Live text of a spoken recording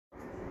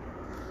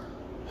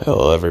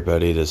Hello,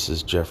 everybody. This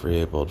is Jeffrey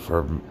Abold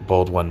for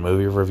Bold One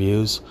Movie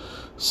Reviews.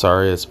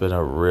 Sorry, it's been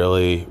a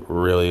really,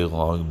 really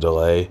long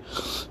delay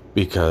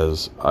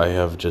because I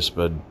have just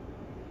been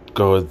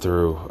going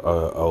through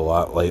a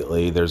lot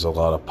lately. There's a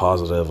lot of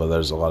positive and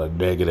there's a lot of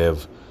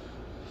negative.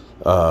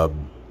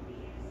 Um,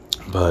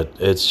 but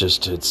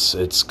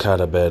it's kind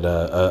of been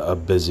a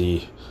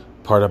busy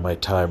part of my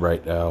time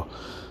right now.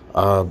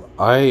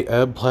 I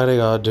am planning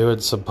on doing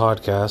some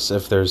podcasts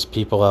if there's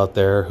people out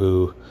there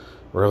who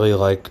really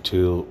like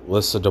to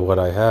listen to what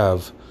I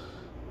have.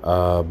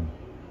 Um,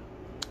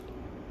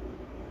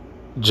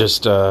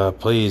 just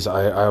please,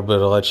 I'm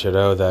going to let you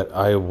know that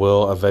I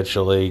will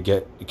eventually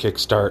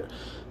kickstart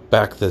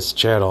back this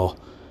channel.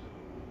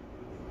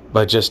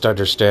 But just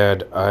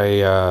understand,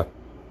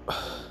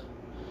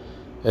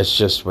 it's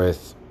just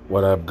with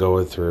what I'm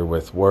going through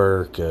with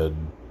work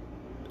and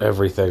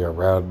everything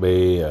around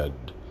me, and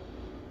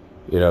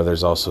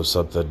there's also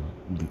something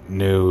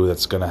new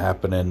that's going to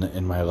happen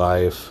in my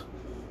life.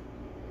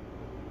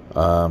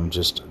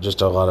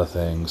 Just a lot of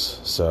things.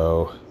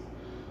 So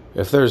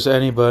if there's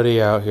anybody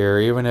out here,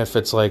 even if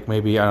it's like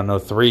maybe, I don't know,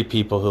 3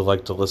 people who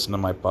like to listen to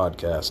my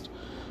podcast,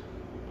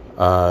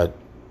 I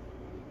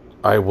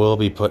will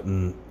be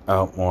putting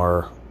out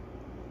more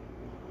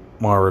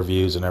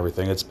reviews and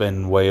everything. It's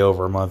been way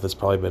over a month. It's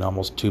probably been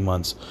almost 2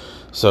 months.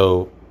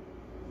 So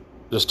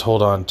just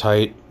hold on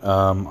tight.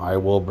 I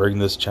will bring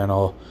this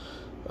channel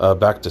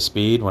back to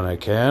speed when I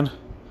can.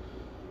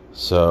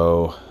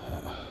 So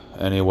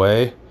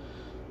anyway,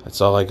 that's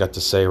all I got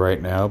to say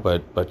right now,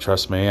 but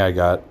trust me, I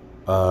got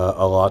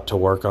a lot to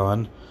work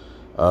on.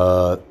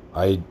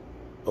 I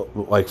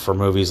like for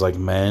movies like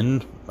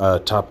Men,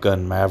 Top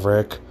Gun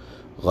Maverick,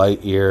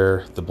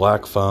 Lightyear, The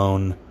Black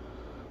Phone.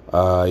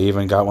 I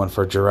even got one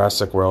for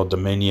Jurassic World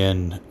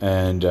Dominion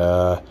and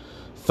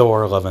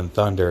Thor: Love and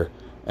Thunder,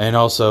 and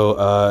also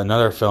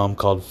another film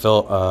called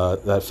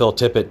that Phil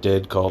Tippett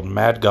did called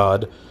Mad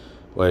God,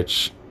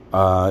 which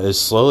is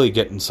slowly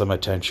getting some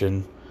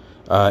attention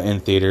in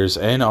theaters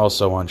and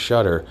also on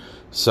Shudder.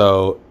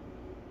 So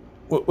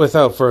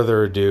without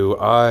further ado,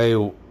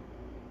 I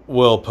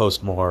will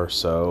post more,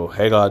 so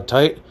hang on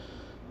tight.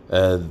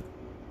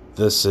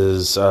 This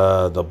is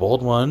the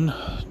Bold One,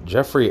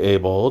 Jeffrey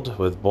Abold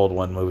with Bold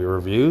One Movie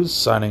Reviews,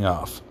 signing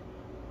off.